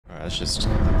Alright, let's just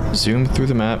zoom through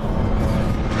the map.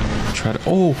 Try to.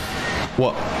 Oh!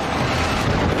 What?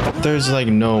 There's like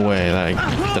no way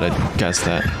that I guessed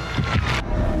that.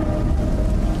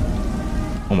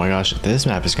 Oh my gosh, this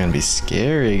map is gonna be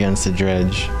scary against the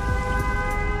Dredge.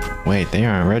 Wait, they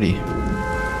aren't ready.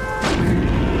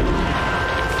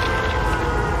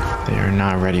 They are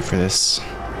not ready for this.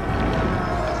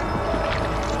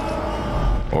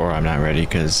 Or I'm not ready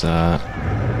because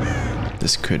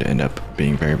this could end up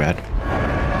being very bad.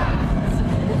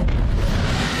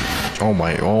 Oh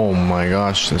my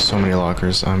gosh, there's so many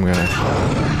lockers. I'm gonna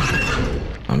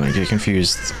get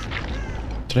confused.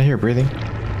 Did I hear breathing?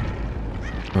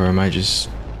 Or am I just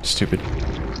stupid?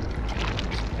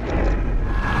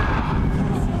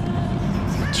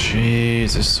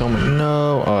 Jeez, there's so many.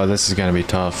 No. Oh, this is gonna be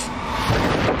tough.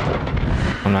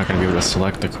 I'm not gonna be able to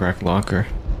select the correct locker.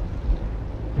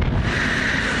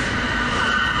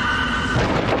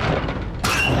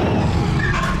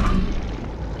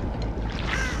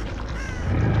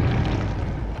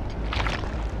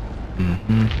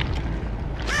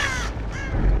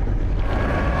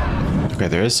 Okay,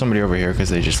 there is somebody over here because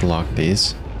they just locked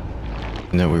these.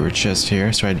 No, we were just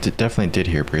here, so I definitely did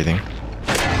hear breathing.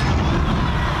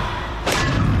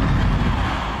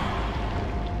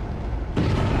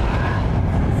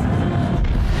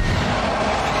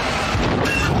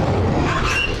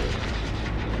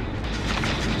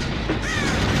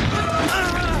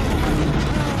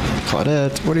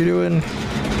 Claudette, what are you doing?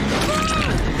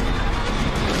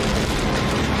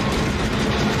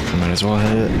 I might as well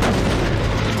hit it.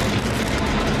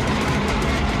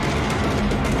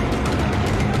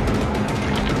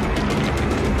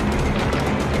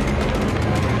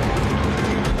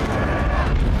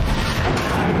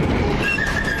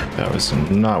 That was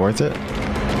not worth it.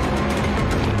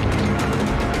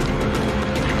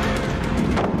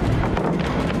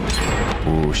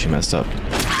 Ooh, she messed up.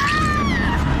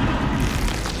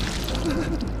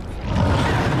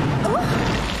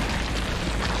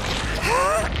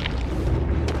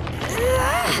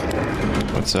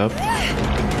 What's up?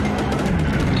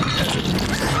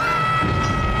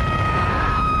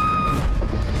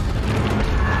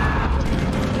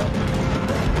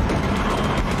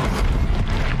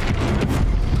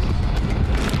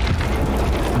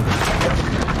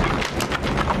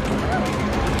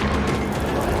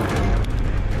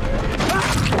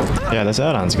 Yeah, this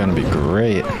add-on's gonna be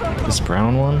great. This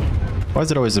brown one? Why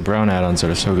is it always the brown add-ons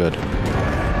that are so good?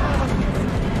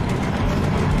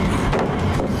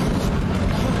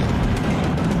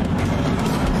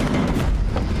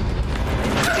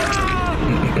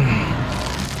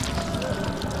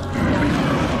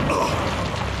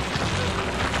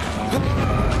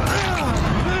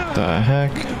 The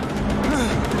heck?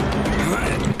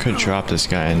 I could drop this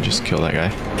guy and just kill that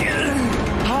guy.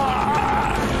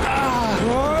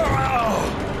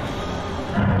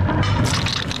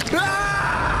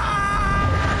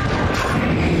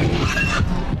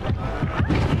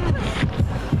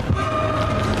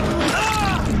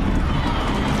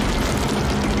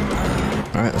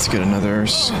 Alright, let's get another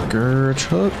scourge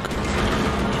hook.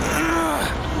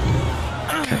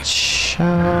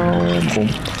 Ka-chow. Boom.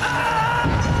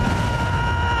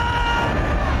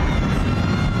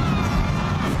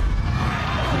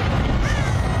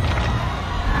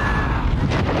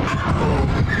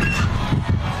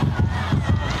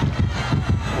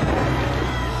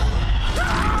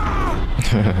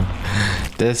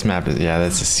 This map is, yeah,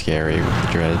 this is scary with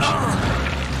the Dredge.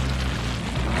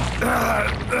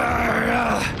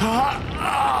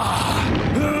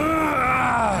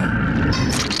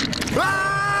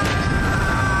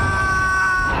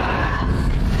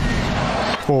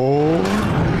 Oh,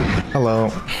 hello.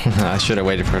 I should have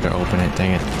waited for her to open it,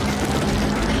 dang it.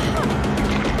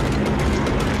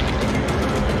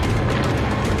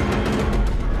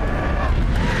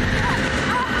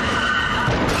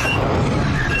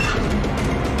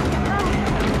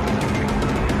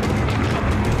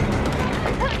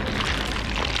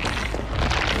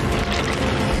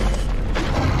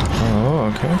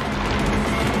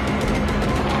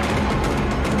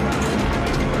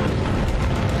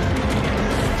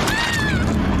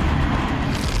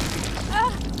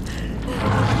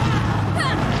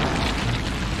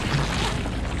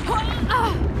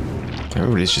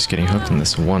 Everybody's just getting hooked on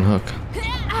this one hook.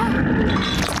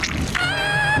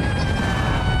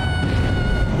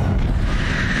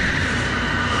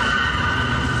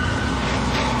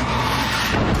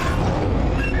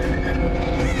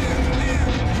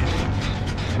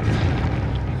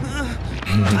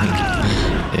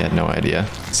 He had no idea.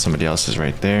 Somebody else is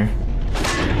right there.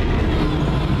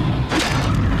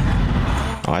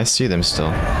 Oh, I see them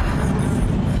still.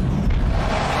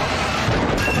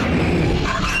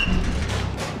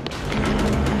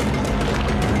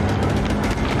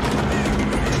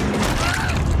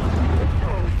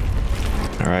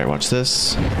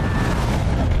 this.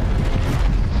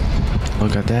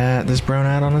 Look at that. This brown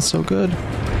add-on is so good.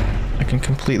 I can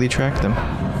completely track them.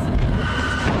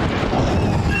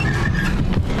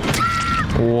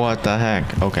 What the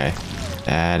heck? Okay.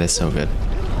 That is so good.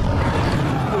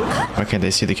 Why can't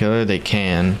they see the killer? They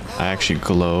can. I actually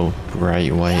glow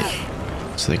bright white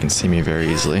so they can see me very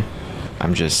easily.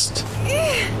 I'm just...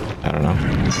 I don't know.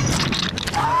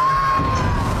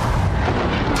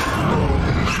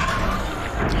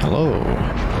 Hello.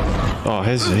 Oh,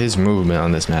 his movement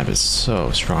on this map is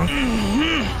so strong.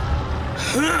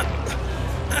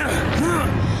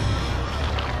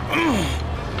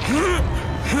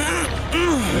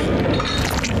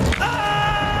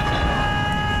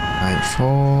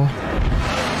 Nightfall.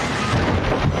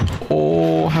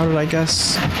 Oh, how did I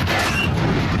guess?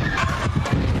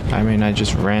 I mean, I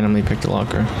just randomly picked a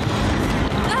locker.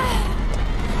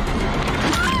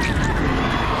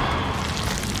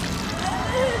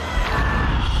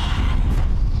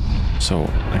 So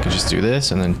I could just do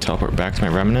this and then teleport back to my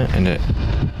remnant, and it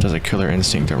does a killer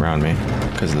instinct around me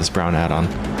because of this brown add-on.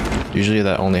 Usually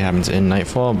that only happens in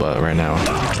Nightfall, but right now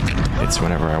it's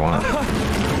whenever I want.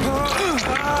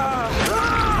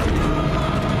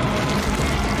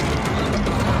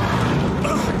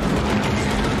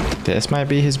 This might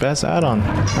be his best add-on,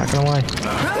 not gonna lie.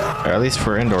 Or at least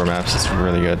for indoor maps, it's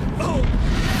really good.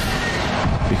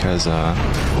 Because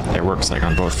it works like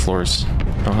on both floors.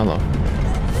 Oh, hello.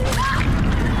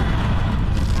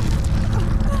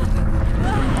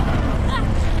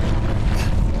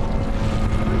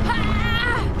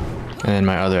 And then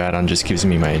my other add-on just gives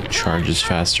me my charges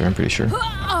faster, I'm pretty sure. So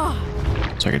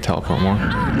I could teleport more.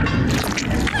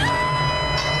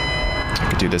 I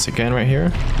could do this again right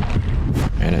here.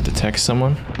 And it detects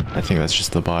someone. I think that's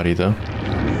just the body though.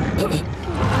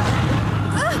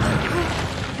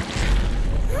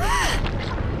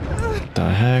 The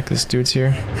heck? This dude's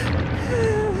here?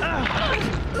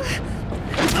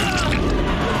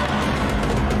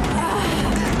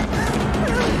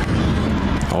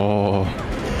 Oh.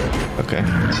 Okay.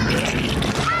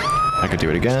 I could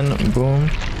do it again. Boom.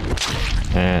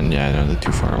 And yeah, no, they're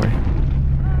too far away.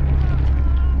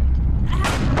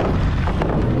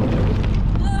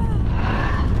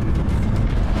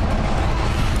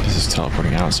 This is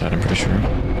teleporting outside, I'm pretty sure.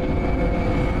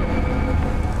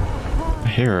 I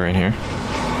hear her in here.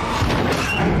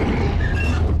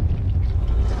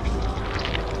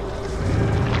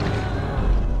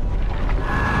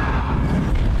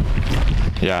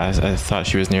 Yeah, I thought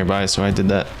she was nearby, so I did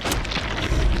that.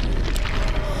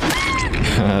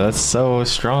 That's so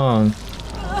strong.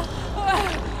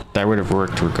 That would have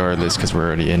worked regardless because we're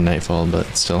already in Nightfall, but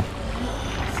still.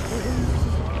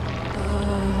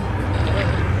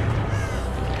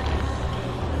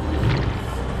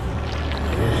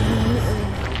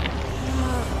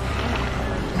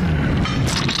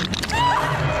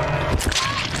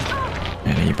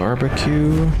 Any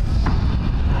barbecue?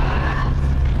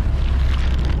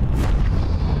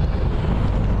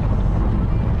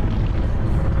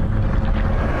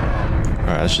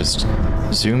 Alright, let's just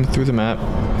zoom through the map.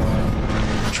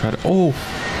 Try to... Oh!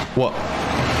 What?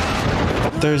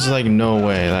 There's like no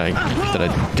way that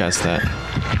I guessed that.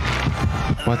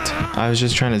 What? I was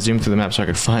just trying to zoom through the map so I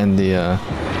could find the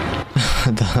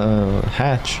the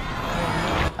hatch.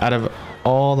 Out of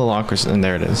all the lockers, and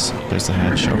there it is. There's the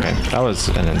hatch. Okay, that was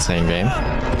an insane game.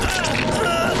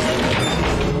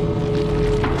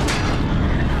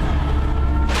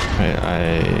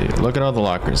 I look at all the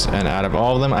lockers, and out of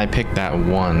all of them, I picked that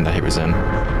one that he was in.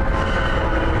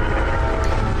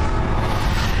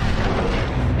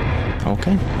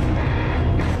 Okay.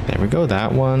 There we go.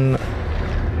 That one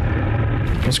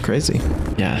was crazy.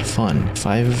 Yeah, fun.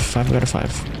 5 out of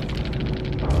 5.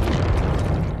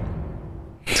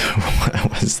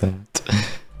 What was that?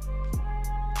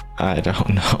 I don't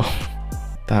know.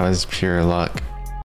 That was pure luck.